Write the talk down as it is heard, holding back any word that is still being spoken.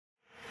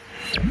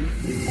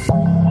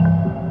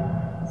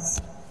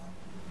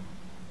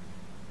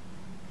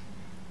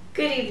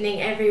Good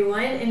evening,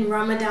 everyone, and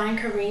Ramadan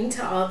Kareem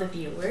to all the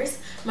viewers.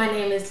 My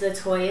name is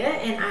Latoya,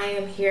 and I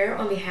am here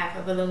on behalf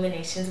of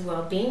Illuminations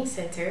Wellbeing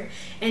Center.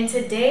 And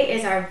today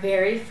is our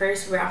very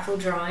first raffle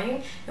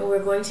drawing, and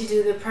we're going to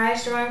do the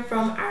prize drawing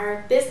from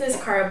our business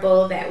card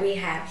bowl that we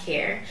have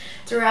here.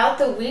 Throughout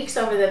the weeks,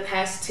 over the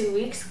past 2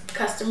 weeks,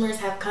 customers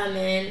have come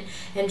in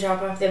and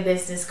dropped off their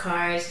business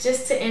cards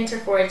just to enter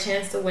for a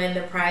chance to win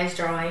the prize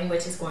drawing,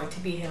 which is going to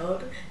be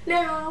held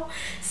now.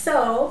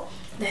 So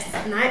let's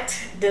not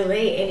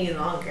delay any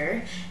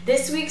longer.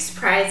 This week's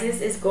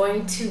prizes is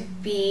going to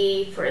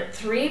be for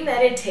 3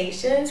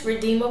 meditations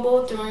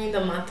redeemable during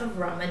the month of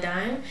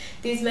Ramadan.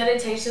 These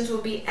meditations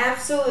will be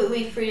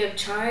absolutely free of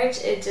charge.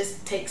 It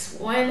just takes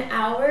 1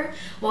 hour.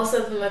 Most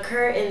of them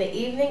occur in the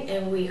evening,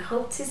 and we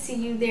hope to see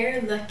you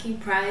there, lucky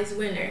prize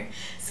winner.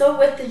 So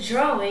with the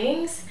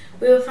drawings,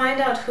 we will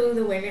find out who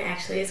the winner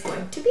actually is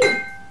going to be. I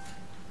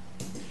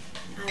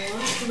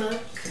won't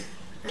look.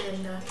 I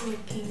am not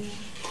looking.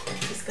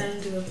 Just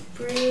gonna do a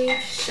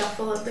brief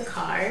shuffle of the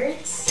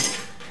cards,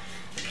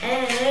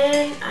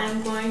 and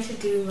I'm going to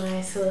do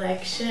my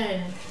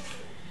selection.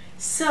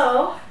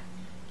 So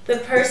the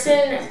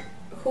person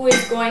who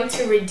is going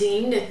to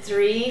redeem the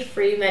 3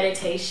 free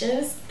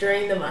meditations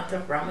during the month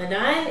of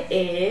Ramadan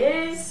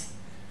is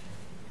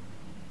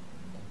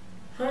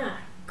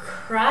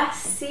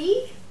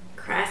Krasi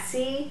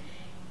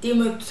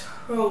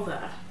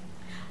Dimitrova.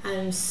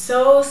 I'm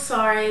so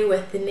sorry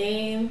with the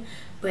name,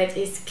 but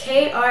it's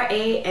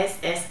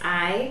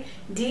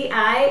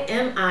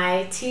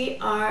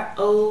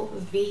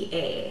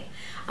KRASSIDIMITROVA.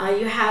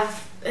 You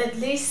have at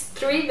least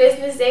 3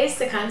 business days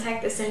to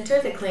contact the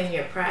center to claim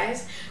your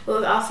prize.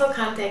 We'll also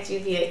contact you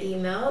via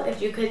email.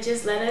 If you could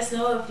just let us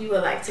know if you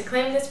would like to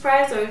claim this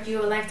prize or if you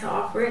would like to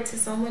offer it to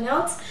someone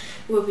else,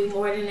 we'll be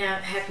more than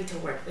happy to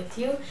work with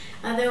you.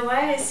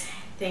 Otherwise,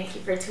 thank you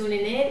for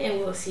tuning in,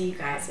 and we'll see you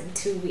guys in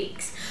 2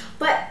 weeks.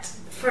 But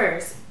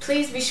first,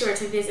 please be sure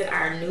to visit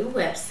our new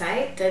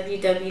website,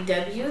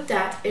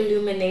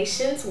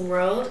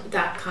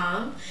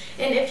 www.illuminationsworld.com.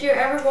 And if you're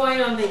ever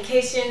going on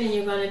vacation and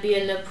you're going to be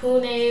in the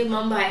Pune,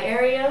 Mumbai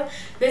area,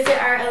 visit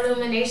our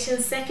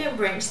Illuminations second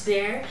branch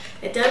there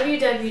at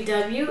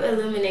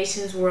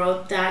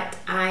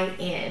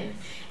www.illuminationsworld.in.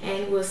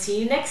 And we'll see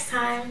you next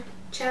time.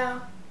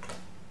 Ciao.